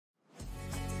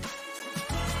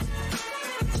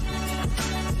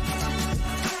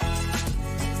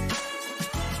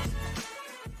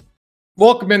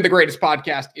Welcome in the greatest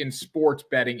podcast in sports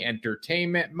betting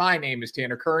entertainment. My name is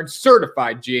Tanner Kern,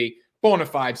 certified G, bona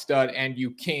fide stud, and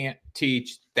you can't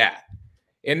teach that.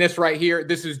 In this right here,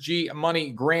 this is G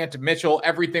Money Grant Mitchell.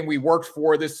 Everything we worked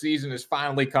for this season has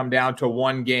finally come down to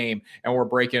one game, and we're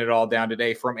breaking it all down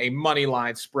today from a money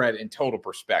line spread and total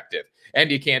perspective. And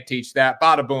you can't teach that.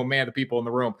 Bada boom, man, the people in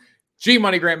the room. G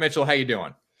Money Grant Mitchell, how you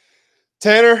doing?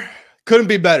 Tanner, couldn't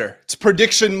be better. It's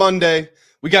Prediction Monday.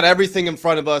 We got everything in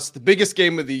front of us. The biggest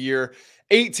game of the year,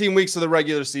 18 weeks of the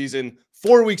regular season,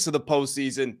 4 weeks of the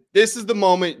postseason. This is the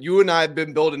moment you and I have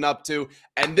been building up to,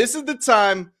 and this is the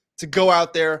time to go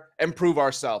out there and prove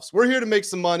ourselves. We're here to make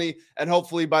some money, and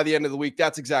hopefully by the end of the week,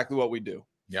 that's exactly what we do.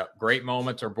 Yep, great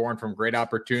moments are born from great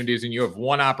opportunities, and you have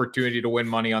one opportunity to win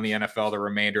money on the NFL the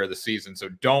remainder of the season, so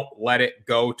don't let it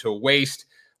go to waste.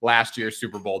 Last year's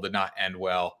Super Bowl did not end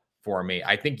well for me.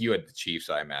 I think you had the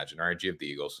Chiefs, I imagine, right? You have the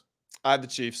Eagles. I had the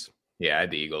Chiefs. Yeah, I had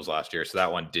the Eagles last year, so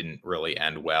that one didn't really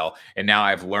end well. And now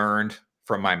I've learned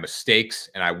from my mistakes,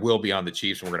 and I will be on the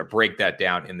Chiefs, and we're going to break that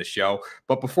down in the show.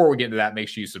 But before we get into that, make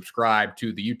sure you subscribe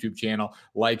to the YouTube channel,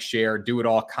 like, share, do it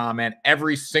all, comment.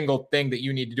 Every single thing that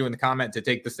you need to do in the comment to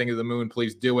take this thing to the moon,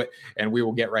 please do it, and we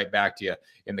will get right back to you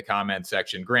in the comment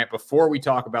section. Grant, before we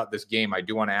talk about this game, I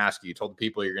do want to ask you, you told the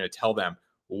people you're going to tell them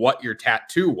what your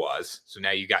tattoo was. So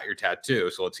now you got your tattoo,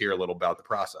 so let's hear a little about the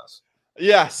process.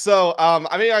 Yeah, so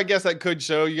I guess I could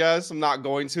show you guys. I'm not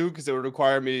going to because it would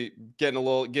require me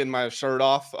getting my shirt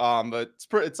off. But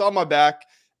it's on my back,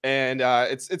 and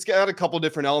it's got a couple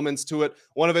different elements to it.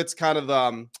 One of it's kind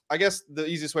of I guess the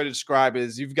easiest way to describe it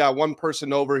is you've got one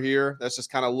person over here that's just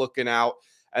kind of looking out,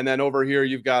 and then over here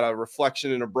you've got a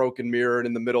reflection in a broken mirror, and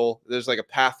in the middle there's like a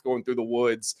path going through the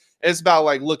woods. It's about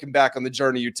like looking back on the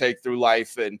journey you take through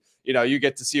life, and you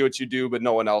get to see what you do, but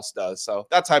no one else does. So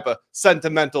that type of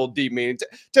sentimental, deep meaning.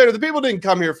 Tanner, the people didn't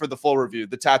come here for the full review,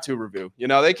 the tattoo review.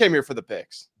 They came here for the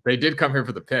picks. They did come here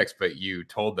for the picks, but you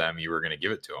told them you were going to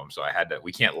give it to them, so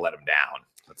we can't let them down.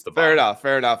 That's the bottom.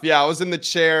 Fair enough. Yeah, I was in the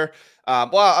chair.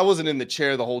 Well, I wasn't in the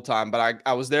chair the whole time, but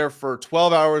I was there for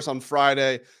 12 hours on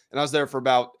Friday, and I was there for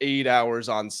about 8 hours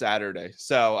on Saturday.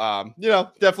 So,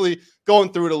 definitely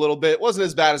going through it a little bit. It wasn't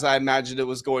as bad as I imagined it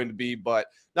was going to be, but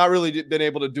not really been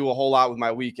able to do a whole lot with my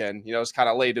weekend. Just kind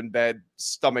of laid in bed,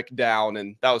 stomach down,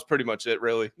 and that was pretty much it,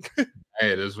 really.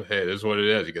 Hey, it is what it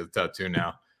is. You get the tattoo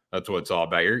now. That's what it's all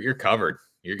about. You're covered.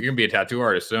 You're gonna be a tattoo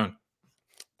artist soon.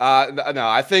 No,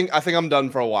 I think I'm done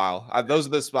for a while. Those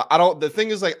are the spot. The thing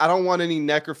is, like, I don't want any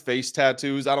neck or face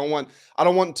tattoos. I don't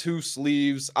want two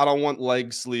sleeves. I don't want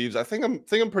leg sleeves. I think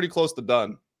I'm pretty close to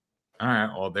done. All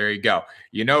right, well, there you go.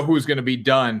 You know who's going to be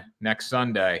done next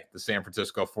Sunday? The San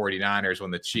Francisco 49ers, when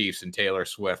the Chiefs and Taylor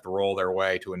Swift roll their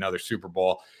way to another Super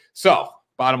Bowl. So,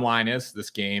 bottom line is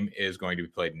this game is going to be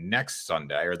played next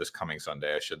Sunday, or this coming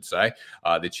Sunday, I should say.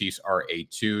 The Chiefs are a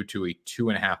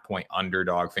 2.5 point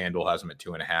underdog. FanDuel has them at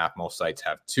 2.5. Most sites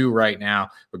have 2 right now.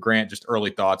 But Grant, just early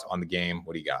thoughts on the game.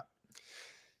 What do you got?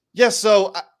 Yeah,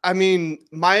 so,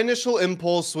 my initial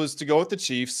impulse was to go with the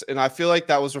Chiefs, and I feel like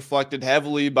that was reflected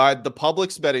heavily by the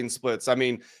public's betting splits.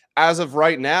 As of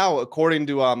right now, according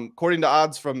to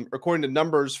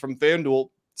numbers from FanDuel,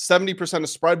 70% of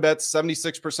spread bets,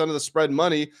 76% of the spread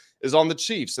money is on the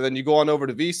Chiefs. And then you go on over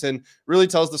to VSiN, really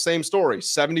tells the same story.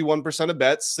 71% of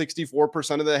bets,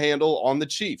 64% of the handle on the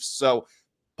Chiefs. So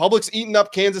public's eating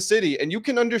up Kansas City, and you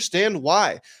can understand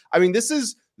why. This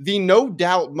is the no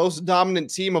doubt most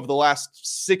dominant team of the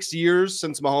last 6 years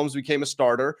since Mahomes became a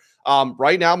starter.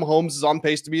 Right now, Mahomes is on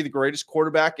pace to be the greatest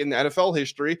quarterback in NFL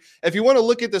history. If you want to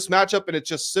look at this matchup in its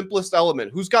just simplest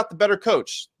element, who's got the better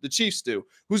coach? The Chiefs do.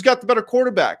 Who's got the better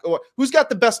quarterback? Or who's got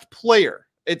the best player?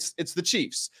 It's the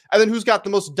Chiefs. And then who's got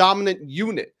the most dominant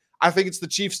unit? I think it's the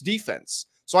Chiefs defense.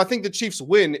 So I think the Chiefs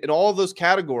win in all of those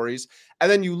categories.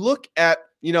 And then you look at,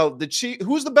 the Chiefs,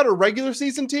 who's the better regular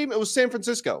season team? It was San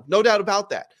Francisco. No doubt about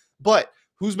that. But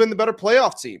who's been the better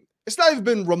playoff team? It's not even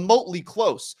been remotely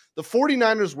close. The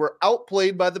 49ers were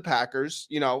outplayed by the Packers.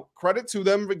 Credit to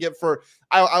them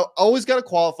I always got to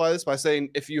qualify this by saying,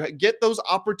 if you get those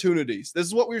opportunities, this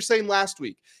is what we were saying last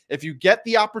week. If you get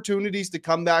the opportunities to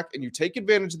come back and you take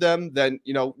advantage of them, then,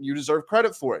 you deserve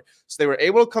credit for it. So they were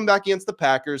able to come back against the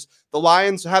Packers. The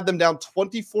Lions had them down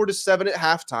 24-7 at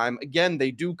halftime. Again, they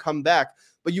do come back.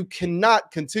 But you cannot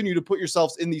continue to put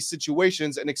yourselves in these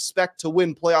situations and expect to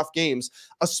win playoff games,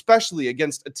 especially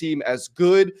against a team as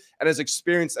good and as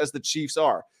experienced as the Chiefs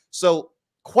are. So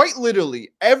quite literally,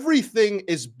 everything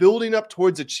is building up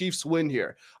towards a Chiefs win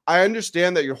here. I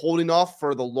understand that you're holding off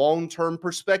for the long-term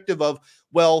perspective of,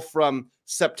 from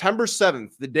September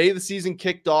 7th, the day the season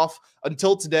kicked off,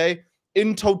 until today,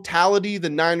 in totality, the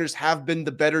Niners have been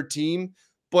the better team.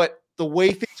 But the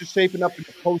way things are shaping up in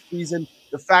the postseason,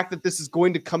 the fact that this is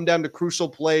going to come down to crucial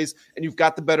plays and you've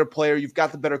got the better player, you've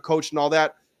got the better coach and all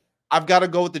that, I've got to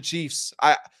go with the Chiefs.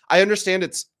 I understand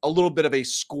it's a little bit of a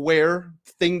square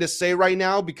thing to say right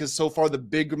now because so far the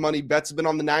big money bets have been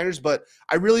on the Niners, but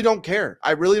I really don't care.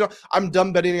 I really don't. I'm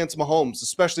done betting against Mahomes,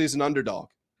 especially as an underdog.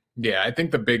 Yeah, I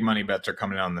think the big money bets are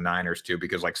coming on the Niners too,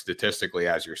 because like statistically,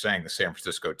 as you're saying, the San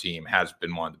Francisco team has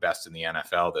been one of the best in the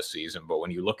NFL this season. But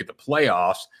when you look at the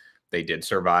playoffs, they did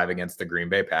survive against the Green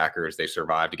Bay Packers. They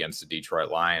survived against the Detroit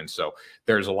Lions. So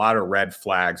there's a lot of red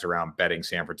flags around betting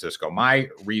San Francisco. My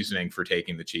reasoning for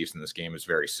taking the Chiefs in this game is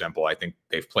very simple. I think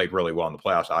they've played really well in the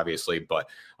playoffs, obviously, but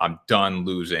I'm done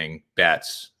losing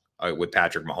bets with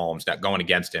Patrick Mahomes, not going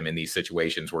against him in these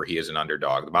situations where he is an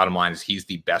underdog. The bottom line is he's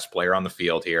the best player on the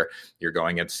field here. You're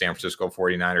going against the San Francisco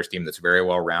 49ers team that's very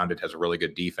well-rounded, has a really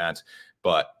good defense,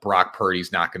 but Brock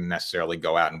Purdy's not going to necessarily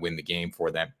go out and win the game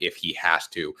for them if he has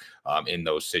to in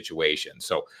those situations.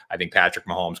 So I think Patrick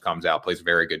Mahomes comes out, plays a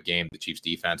very good game. The Chiefs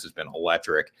defense has been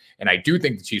electric. And I do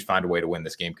think the Chiefs find a way to win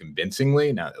this game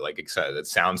convincingly. Now, like I said, it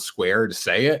sounds square to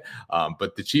say it,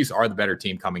 but the Chiefs are the better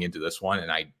team coming into this one.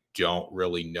 And I don't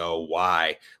really know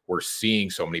why we're seeing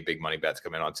so many big money bets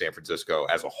come in on San Francisco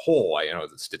as a whole. I know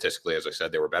that statistically, as I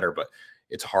said, they were better, but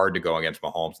it's hard to go against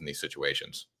Mahomes in these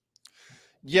situations.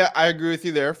 Yeah, I agree with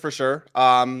you there for sure.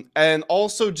 And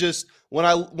also just when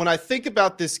I think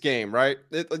about this game, right,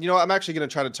 I'm actually going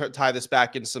to try to tie this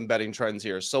back into some betting trends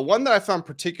here. So one that I found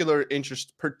particularly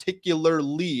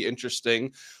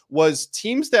interesting was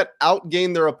teams that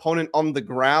outgain their opponent on the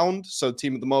ground. So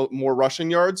team with the more rushing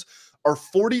yards are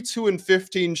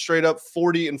 42-15 straight up,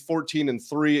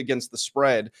 40-14-3 against the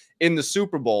spread in the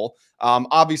Super Bowl.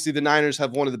 Obviously, the Niners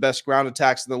have one of the best ground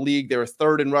attacks in the league. They were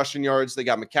third in rushing yards. They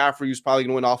got McCaffrey, who's probably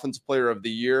going to win Offensive Player of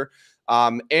the Year.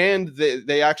 And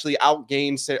they actually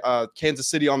outgained Kansas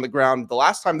City on the ground the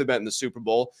last time they met in the Super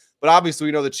Bowl. But obviously,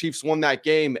 we know the Chiefs won that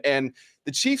game. And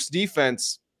the Chiefs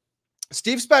defense,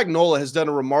 Steve Spagnuolo has done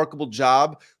a remarkable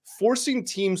job forcing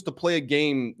teams to play a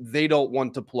game they don't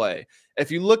want to play. If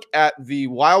you look at the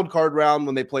wild card round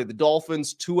when they played the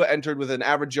Dolphins, Tua entered with an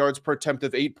average yards per attempt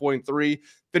of 8.3,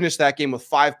 finished that game with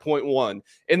 5.1.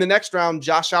 In the next round,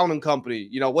 Josh Allen and company,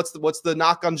 what's the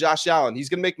knock on Josh Allen? He's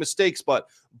going to make mistakes, but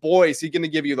boy, is he going to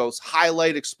give you those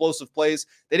highlight explosive plays.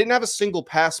 They didn't have a single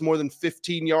pass more than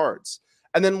 15 yards.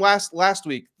 And then last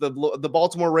week, the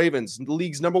Baltimore Ravens, the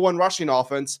league's #1 rushing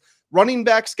offense, running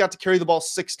backs got to carry the ball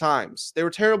 6 times. They were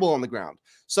terrible on the ground.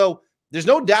 So there's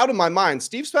no doubt in my mind,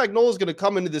 Steve Spagnuolo is going to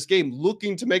come into this game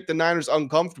looking to make the Niners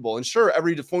uncomfortable. And sure,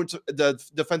 every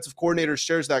defensive coordinator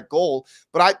shares that goal,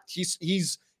 but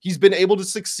he's been able to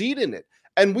succeed in it.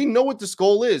 And we know what this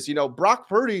goal is. Brock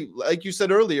Purdy, like you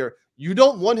said earlier, you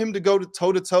don't want him to go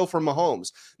toe-to-toe for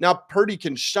Mahomes. Now, Purdy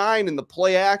can shine in the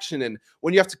play action and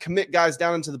when you have to commit guys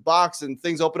down into the box and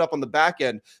things open up on the back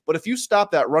end. But if you stop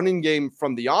that running game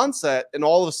from the onset and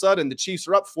all of a sudden the Chiefs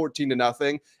are up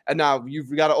 14-0, and now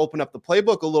you've got to open up the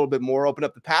playbook a little bit more, open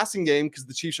up the passing game because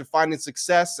the Chiefs are finding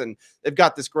success and they've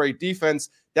got this great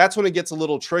defense, that's when it gets a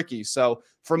little tricky. So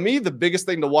for me, the biggest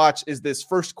thing to watch is this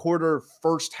first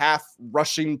half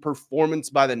rushing performance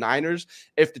by the Niners.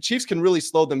 If the Chiefs can really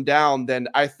slow them down, then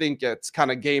I think it's kind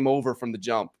of game over from the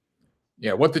jump.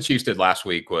 Yeah, what the Chiefs did last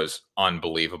week was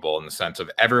unbelievable in the sense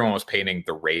of everyone was painting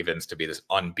the Ravens to be this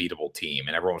unbeatable team,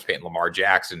 and everyone was painting Lamar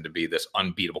Jackson to be this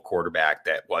unbeatable quarterback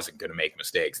that wasn't going to make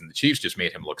mistakes. And the Chiefs just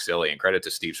made him look silly, and credit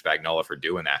to Steve Spagnuolo for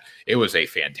doing that. It was a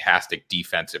fantastic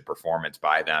defensive performance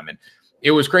by them. And it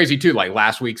was crazy too, like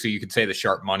last week. So you could say the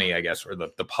sharp money, I guess, or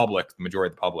the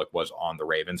majority of the public was on the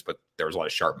Ravens, but there was a lot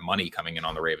of sharp money coming in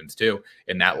on the Ravens too.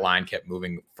 And that line kept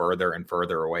moving further and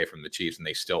further away from the Chiefs, and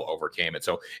they still overcame it.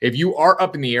 So if you are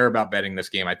up in the air about betting this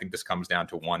game, I think this comes down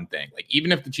to one thing. Like,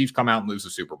 even if the Chiefs come out and lose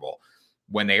the Super Bowl,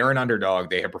 when they are an underdog,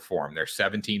 they have performed. They're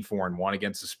 17-4-1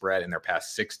 against the spread in their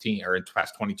past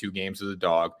 22 games as a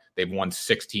dog. They've won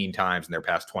 16 times in their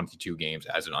past 22 games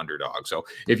as an underdog. So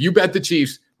if you bet the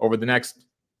Chiefs over the next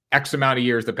X amount of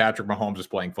years that Patrick Mahomes is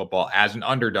playing football as an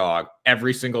underdog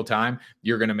every single time,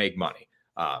 you're going to make money.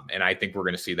 And I think we're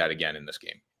going to see that again in this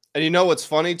game. And you know what's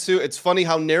funny too? It's funny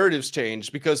how narratives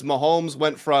change because Mahomes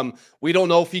went from, we don't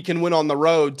know if he can win on the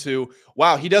road, to,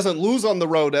 wow, he doesn't lose on the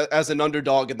road as an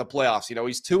underdog in the playoffs.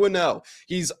 He's 2-0.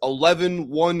 He's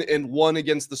 11-1-1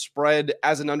 against the spread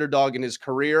as an underdog in his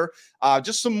career.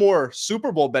 Just some more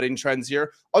Super Bowl betting trends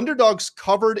here. Underdogs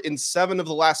covered in 7 of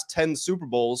the last 10 Super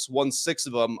Bowls, won 6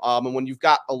 of them. And when you've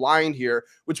got a line here,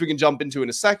 which we can jump into in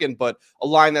a second, but a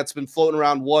line that's been floating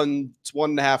around 1,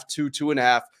 1.5, 2,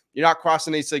 2.5, you're not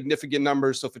crossing any significant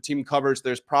numbers. So if a team covers,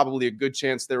 there's probably a good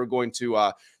chance they're going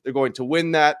to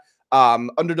win that.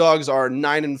 Underdogs are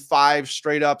 9-5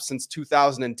 straight up since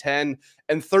 2010,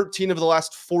 and 13 of the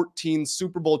last 14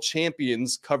 Super Bowl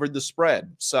champions covered the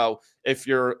spread. So if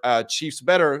you're Chiefs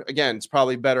better, again, it's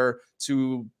probably better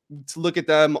to look at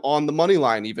them on the money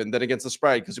line even than against the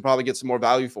spread, because you probably get some more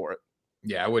value for it.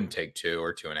 Yeah, I wouldn't take 2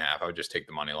 or 2.5. I would just take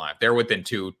the money line. If they're within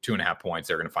 2.5 points,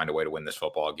 they're going to find a way to win this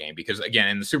football game. Because again,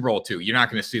 in the Super Bowl too, you're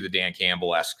not going to see the Dan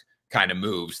Campbell-esque kind of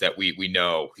moves that we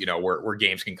know, where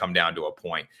games can come down to a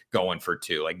point going for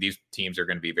 2. Like, these teams are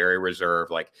going to be very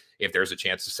reserved. Like, if there's a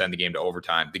chance to send the game to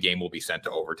overtime, the game will be sent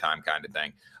to overtime kind of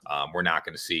thing. We're not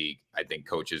going to see, I think,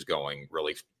 coaches going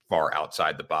really far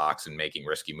outside the box and making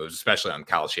risky moves, especially on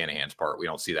Kyle Shanahan's part. We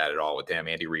don't see that at all with him.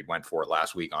 Andy Reid went for it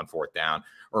last week on 4th down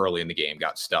early in the game,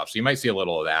 got stuffed. So you might see a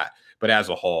little of that. But as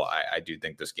a whole, I do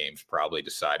think this game's probably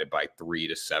decided by 3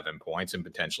 to 7 points and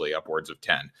potentially upwards of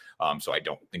 10. So I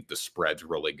don't think the spread's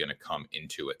really going to come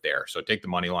into it there. So take the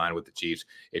money line with the Chiefs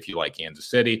if you like Kansas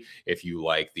City. If you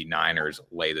like the Niners,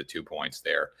 lay the 2 points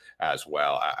there as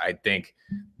well. I think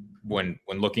when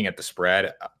looking at the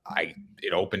spread,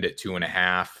 it opened at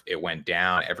 2.5. It went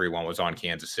down. Everyone was on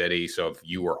Kansas City. So if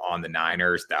you were on the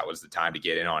Niners, that was the time to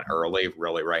get in on early.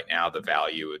 Really, right now, the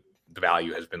value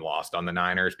has been lost on the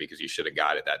Niners because you should have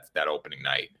got it that opening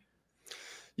night.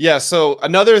 Yeah, so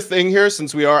another thing here,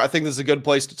 since I think this is a good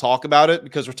place to talk about it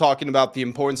because we're talking about the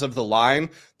importance of the line.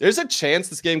 There's a chance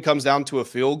this game comes down to a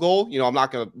field goal. I'm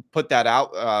not going to put that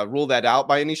out, rule that out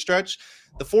by any stretch.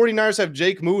 The 49ers have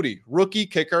Jake Moody, rookie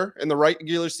kicker. In the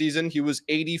regular season, he was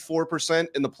 84%.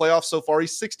 In the playoffs so far,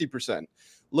 he's 60%.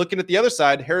 Looking at the other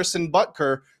side, Harrison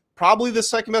Butker, probably the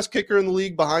second best kicker in the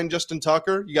league behind Justin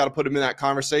Tucker. You got to put him in that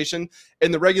conversation.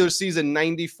 In the regular season,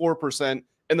 94%.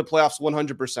 In the playoffs,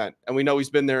 100%. And we know he's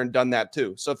been there and done that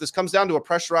too. So if this comes down to a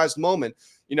pressurized moment,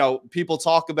 people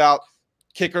talk about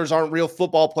kickers aren't real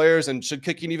football players and should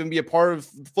kicking even be a part of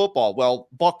football? Well,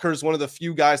 Butker's one of the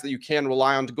few guys that you can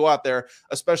rely on to go out there,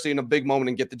 especially in a big moment,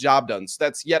 and get the job done. So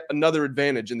that's yet another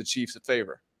advantage in the Chiefs'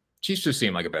 favor. Chiefs just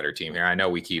seem like a better team here. I know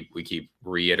we keep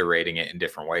reiterating it in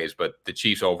different ways, but the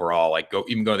Chiefs overall, go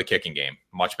to the kicking game,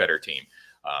 much better team.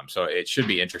 So it should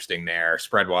be interesting there.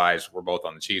 Spread wise, we're both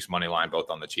on the Chiefs, money line, both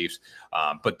on the Chiefs.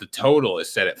 But the total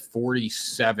is set at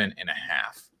 47.5.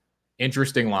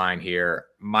 Interesting line here.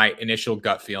 My initial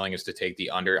gut feeling is to take the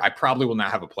under. I probably will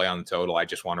not have a play on the total. I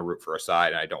just want to root for a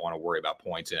side, and I don't want to worry about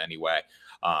points in any way.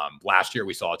 Last year,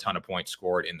 we saw a ton of points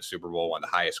scored in the Super Bowl, one of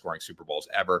the highest scoring Super Bowls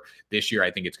ever. This year, I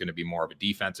think it's going to be more of a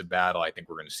defensive battle. I think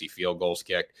we're going to see field goals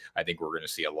kicked. I think we're going to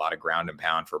see a lot of ground and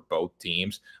pound for both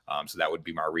teams. So that would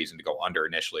be my reason to go under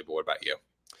initially. But what about you?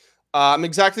 I'm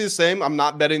exactly the same. I'm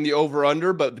not betting the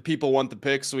over-under, but the people want the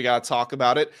pick, so we got to talk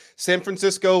about it. San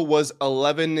Francisco was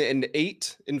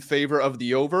 11-8 in favor of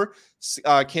the over.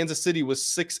 Kansas City was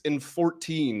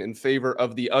 6-14 in favor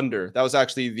of the under. That was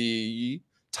actually the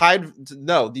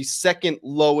second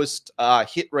lowest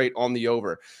hit rate on the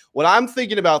over. What I'm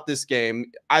thinking about this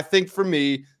game, I think for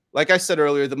me, like I said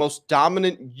earlier, the most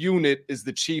dominant unit is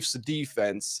the Chiefs'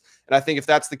 defense. And I think if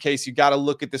that's the case, you got to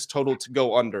look at this total to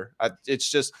go under.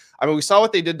 We saw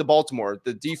what they did to Baltimore.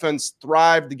 The defense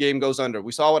thrived. The game goes under.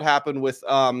 We saw what happened with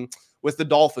the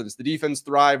Dolphins. The defense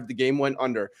thrived. The game went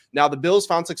under. Now, the Bills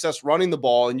found success running the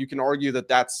ball, and you can argue that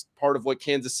that's part of what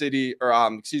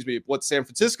what San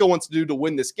Francisco wants to do to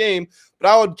win this game. But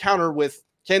I would counter with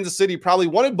Kansas City probably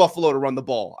wanted Buffalo to run the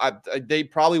ball. They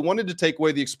probably wanted to take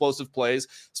away the explosive plays,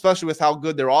 especially with how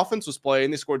good their offense was playing.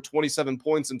 They scored 27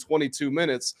 points in 22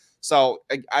 minutes. So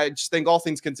I just think all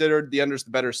things considered, the under's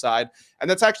the better side. And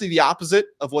that's actually the opposite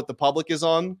of what the public is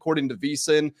on. According to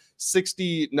VSiN,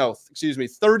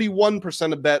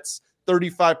 31% of bets,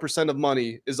 35% of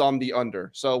money is on the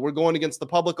under. So we're going against the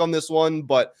public on this one,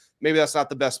 but maybe that's not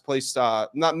the best place.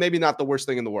 Not the worst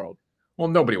thing in the world. Well,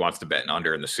 nobody wants to bet an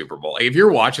under in the Super Bowl. If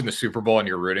you're watching the Super Bowl and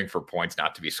you're rooting for points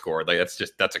not to be scored,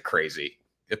 that's a crazy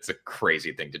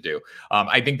thing to do.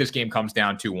 I think this game comes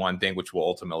down to one thing, which will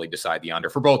ultimately decide the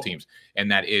under for both teams, and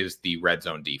that is the red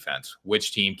zone defense.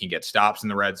 Which team can get stops in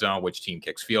the red zone? Which team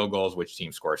kicks field goals? Which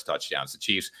team scores touchdowns? The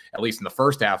Chiefs, at least in the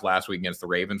first half last week against the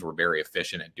Ravens, were very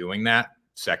efficient at doing that.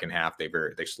 Second half, they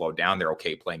slowed down. They're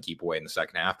okay playing keep away in the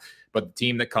second half. But the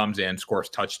team that comes in, scores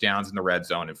touchdowns in the red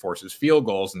zone, and forces field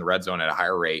goals in the red zone at a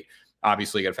higher rate,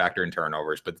 obviously got to factor in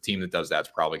turnovers, but the team that does that's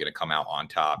probably going to come out on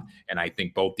top. And I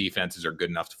think both defenses are good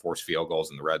enough to force field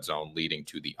goals in the red zone, leading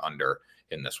to the under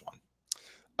in this one.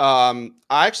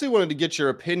 I actually wanted to get your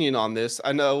opinion on this.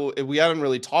 I know we haven't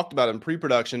really talked about it in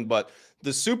pre-production, but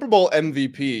The Super Bowl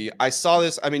MVP, I saw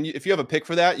this. I mean, if you have a pick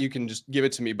for that, you can just give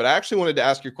it to me. But I actually wanted to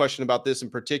ask your question about this in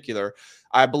particular.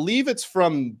 I believe it's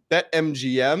from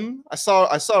BetMGM. I saw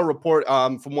a report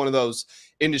from one of those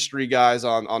industry guys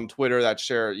on Twitter that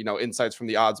share, insights from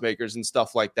the odds makers and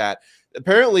stuff like that.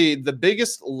 Apparently, the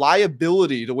biggest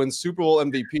liability to win Super Bowl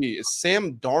MVP is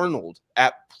Sam Darnold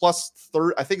at plus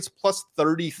 30. I think it's plus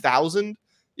 30,000.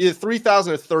 Either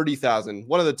 3,000 or 30,000,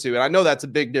 one of the two. And I know that's a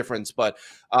big difference, but,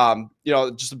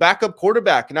 just a backup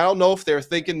quarterback. And I don't know if they're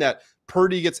thinking that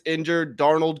Purdy gets injured,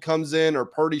 Darnold comes in, or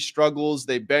Purdy struggles,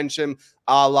 they bench him,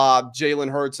 a la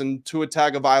Jalen Hurts and Tua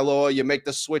Tagovailoa. You make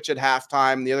the switch at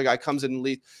halftime, the other guy comes in and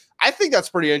leads. I think that's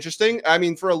pretty interesting. I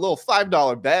mean, for a little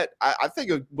 $5 bet, I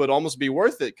think it would almost be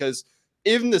worth it, because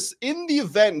in the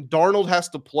event Darnold has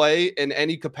to play in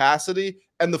any capacity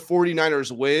and the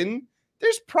 49ers win,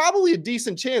 there's probably a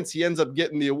decent chance he ends up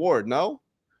getting the award, no?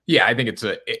 Yeah, I think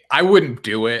I wouldn't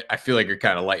do it. I feel like you're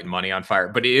kind of lighting money on fire,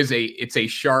 but it's a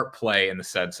sharp play in the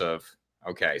sense of,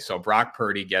 okay, so Brock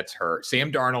Purdy gets hurt.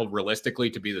 Sam Darnold,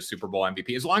 realistically, to be the Super Bowl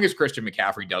MVP, as long as Christian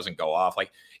McCaffrey doesn't go off,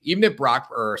 like even if Brock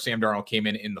or Sam Darnold came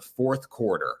in the fourth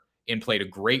quarter and played a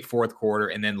great fourth quarter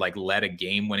and then like led a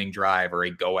game-winning drive or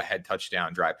a go-ahead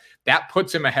touchdown drive, that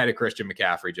puts him ahead of Christian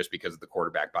McCaffrey just because of the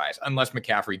quarterback bias, unless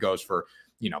McCaffrey goes for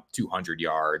 200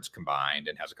 yards combined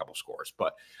and has a couple scores.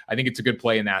 But I think it's a good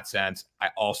play in that sense. I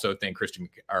also think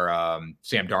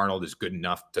Sam Darnold is good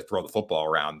enough to throw the football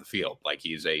around the field. Like,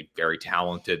 he's a very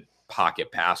talented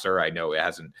pocket passer. I know it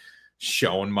hasn't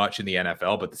shown much in the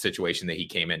NFL, but the situation that he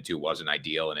came into wasn't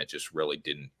ideal, and it just really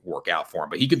didn't work out for him.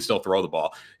 But he can still throw the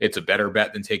ball. It's a better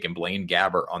bet than taking Blaine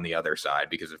Gabbert on the other side,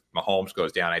 because if Mahomes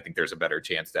goes down, I think there's a better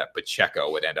chance that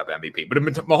Pacheco would end up MVP. But if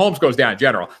Mahomes goes down in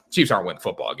general, Chiefs aren't winning the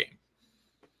football game.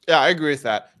 Yeah, I agree with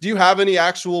that. Do you have any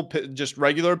actual just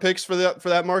regular picks for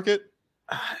that market?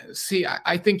 See,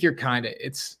 I think you're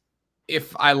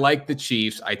if I like the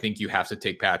Chiefs, I think you have to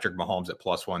take Patrick Mahomes at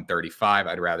plus 135.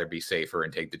 I'd rather be safer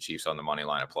and take the Chiefs on the money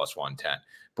line at plus 110.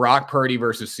 Brock Purdy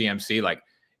versus CMC. Like,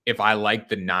 if I like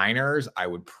the Niners, I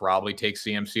would probably take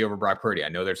CMC over Brock Purdy. I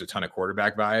know there's a ton of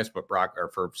quarterback bias, but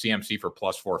for CMC for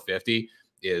plus 450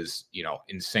 is,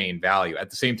 insane value. At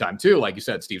the same time, too, like you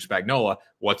said, Steve Spagnuolo,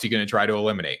 what's he going to try to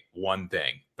eliminate? One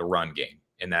thing, the run game.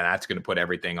 And then that's going to put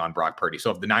everything on Brock Purdy.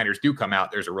 So if the Niners do come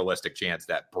out, there's a realistic chance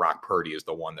that Brock Purdy is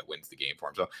the one that wins the game for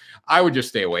him. So I would just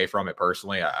stay away from it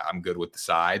personally. I'm good with the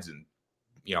sides and,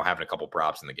 having a couple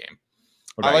props in the game.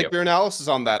 I like your analysis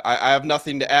on that. I have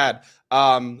nothing to add.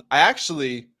 I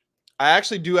actually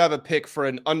do have a pick for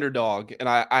an underdog, and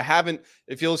I haven't,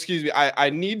 if you'll excuse me, I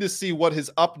need to see what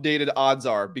his updated odds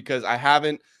are, because I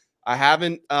haven't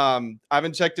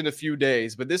checked in a few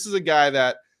days, but this is a guy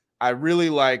that I really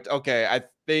liked. Okay, I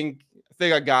think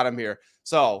I got him here.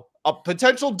 So a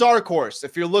potential dark horse.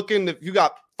 If you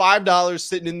got $5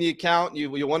 sitting in the account,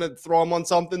 you want to throw him on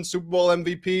something, Super Bowl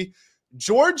MVP,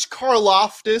 George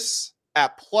Karlaftis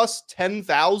at plus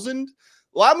 10,000.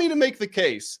 Allow me to make the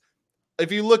case.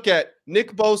 If you look at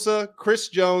Nick Bosa, Chris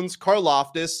Jones,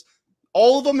 Karlaftis,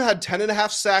 all of them had 10.5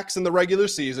 sacks in the regular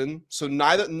season, so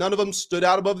none of them stood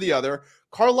out above the other.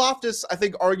 Karlaftis, I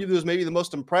think, arguably was maybe the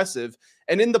most impressive.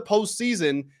 And in the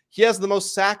postseason, he has the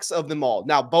most sacks of them all.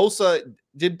 Now, Bosa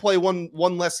did play one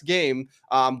less game,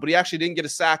 but he actually didn't get a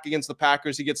sack against the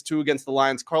Packers. He gets 2 against the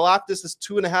Lions. Karlaftis is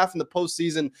 2.5 in the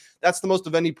postseason. That's the most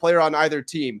of any player on either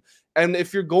team. And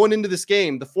if you're going into this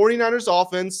game, the 49ers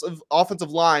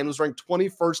offensive line was ranked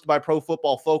 21st by Pro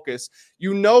Football Focus.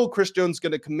 Chris Jones is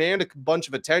going to command a bunch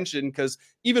of attention, because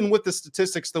even with the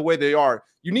statistics the way they are,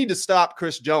 you need to stop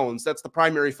Chris Jones. That's the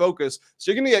primary focus.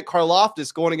 So you're going to get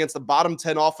Karlaftis going against the bottom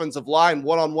 10 offensive line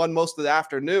one-on-one most of the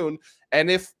afternoon. And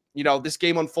if this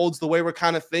game unfolds the way we're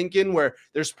kind of thinking, where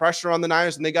there's pressure on the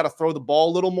Niners and they got to throw the ball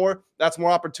a little more, that's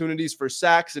more opportunities for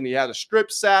sacks. And he had a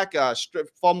strip sack, a strip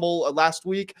fumble last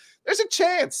week. There's a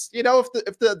chance,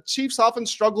 if the Chiefs often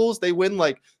struggles, they win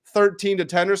like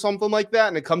 13-10 or something like that,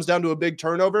 and it comes down to a big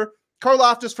turnover.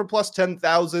 Karlaftis for plus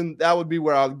 10,000. That would be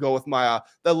where I would go with my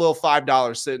that little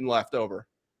 $5 sitting left over.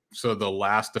 So the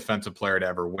last defensive player to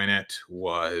ever win it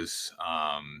was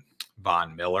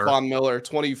Von Miller.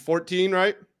 2014,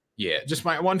 right? Yeah, just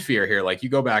my one fear here, like you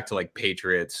go back to like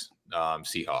Patriots,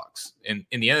 Seahawks, and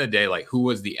in the end of the day, like who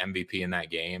was the MVP in that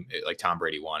game? Like Tom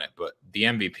Brady won it, but the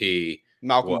MVP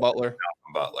Malcolm Butler.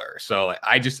 So like,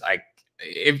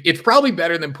 it's probably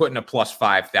better than putting a plus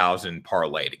 5,000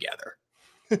 parlay together.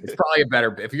 It's probably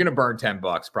if you're going to burn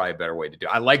 $10, probably a better way to do it.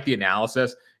 I like the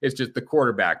analysis. It's just the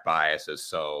quarterback bias is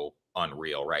so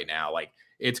unreal right now. Like,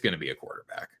 it's going to be a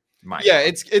quarterback.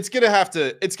 It's gonna have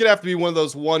to be one of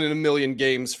those 1 in a million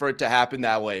games for it to happen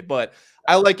that way. But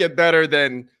I like it better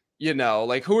than You know,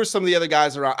 like who are some of the other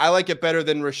guys around? I like it better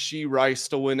than Rashee Rice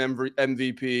to win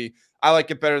MVP. I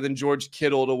like it better than George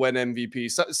Kittle to win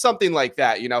MVP. Something like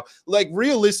that, you know. Like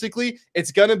realistically,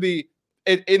 it's going to be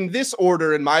in this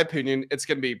order, in my opinion, it's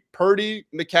going to be Purdy,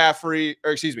 McCaffrey,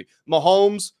 or excuse me,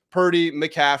 Mahomes, Purdy,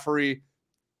 McCaffrey,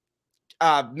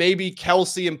 maybe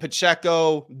Kelsey and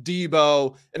Pacheco,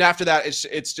 Debo, and after that,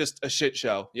 it's just a shit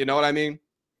show. You know what I mean?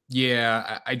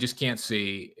 Yeah, I just can't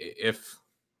see if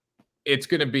it's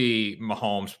going to be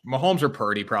Mahomes or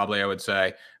Purdy, probably, I would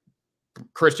say.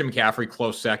 Christian McCaffrey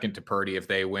close second to Purdy if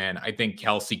they win. I think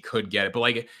Kelsey could get it. But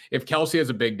like if Kelsey has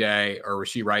a big day or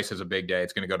Rashee Rice has a big day,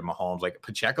 it's going to go to Mahomes. Like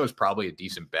Pacheco is probably a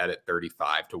decent bet at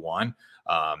 35-1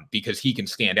 because he can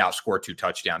stand out, score 2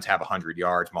 touchdowns, have 100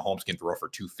 yards. Mahomes can throw for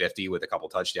 250 with a couple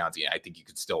touchdowns. Yeah, I think you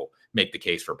could still make the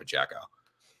case for Pacheco.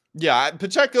 Yeah,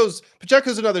 Pacheco's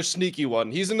another sneaky one.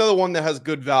 He's another one that has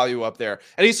good value up there.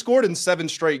 And he scored in 7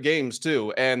 straight games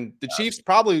too. And the Chiefs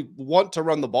probably want to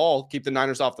run the ball, keep the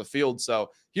Niners off the field. So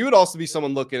he would also be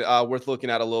someone worth looking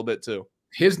at a little bit too.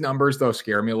 His numbers, though,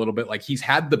 scare me a little bit. Like he's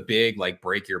had the big, like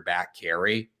break your back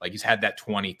carry. Like he's had that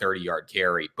 20, 30-yard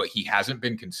carry, but he hasn't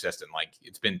been consistent. Like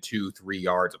it's been 2-3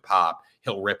 yards a pop.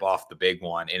 He'll rip off the big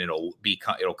one and it'll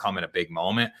come in a big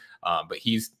moment. But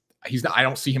he's not, I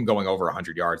don't see him going over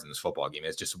 100 yards in this football game.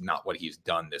 It's just not what he's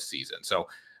done this season. So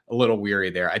a little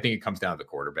weary there. I think it comes down to the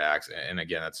quarterbacks. And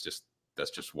again, that's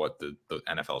just what the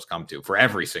NFL has come to for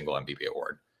every single MVP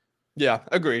award. Yeah,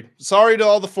 agreed. Sorry to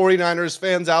all the 49ers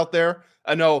fans out there.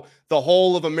 I know the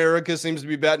whole of America seems to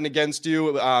be betting against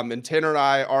you, and Tanner and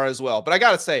I are as well. But I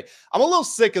got to say, I'm a little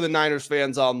sick of the Niners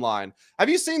fans online. Have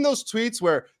you seen those tweets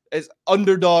where it's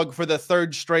underdog for the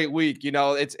 3rd straight week? You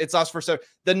know, it's us for 7.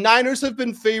 The Niners have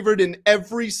been favored in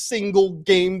every single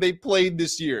game they played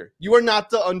this year. You are not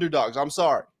the underdogs. I'm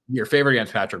sorry. You're favored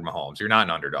against Patrick Mahomes. You're not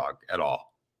an underdog at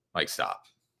all. Like, stop.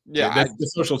 Yeah, the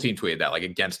social team tweeted that, like,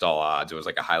 against all odds. It was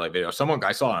like a highlight video. I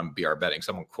saw it on BR Betting.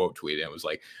 Someone quote tweeted. It was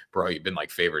like, bro, you've been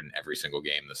like favored in every single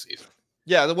game this season.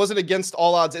 Yeah, that wasn't against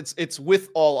all odds. It's with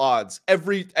all odds.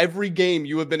 Every game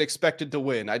you have been expected to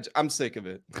win. I'm sick of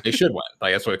it. They should win.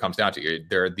 Like that's what it comes down to.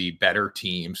 They're the better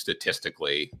team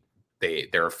statistically.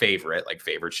 They're a favorite. Like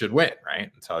favorites should win,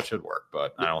 right? That's how it should work.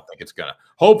 But I don't think it's gonna.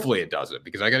 Hopefully it does it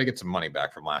because I got to get some money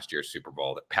back from last year's Super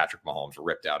Bowl that Patrick Mahomes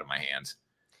ripped out of my hands.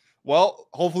 Well,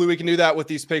 hopefully we can do that with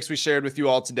these picks we shared with you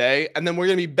all today. And then we're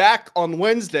going to be back on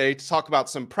Wednesday to talk about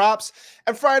some props.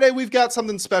 And Friday, we've got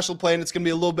something special planned. It's going to be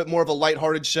a little bit more of a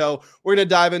lighthearted show. We're going to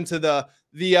dive into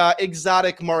the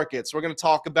exotic markets. We're going to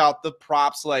talk about the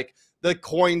props like the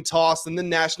coin toss and the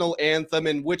national anthem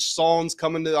and which songs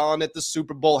coming on at the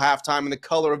Super Bowl halftime and the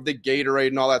color of the Gatorade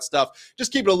and all that stuff.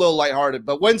 Just keep it a little lighthearted.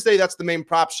 But Wednesday, that's the main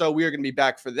prop show. We are going to be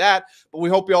back for that. But we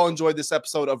hope you all enjoyed this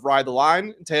episode of Ride the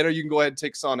Line. Tanner, you can go ahead and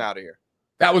take us on out of here.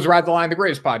 That was Ride the Line, the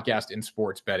greatest podcast in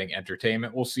sports betting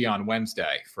entertainment. We'll see you on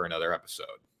Wednesday for another episode.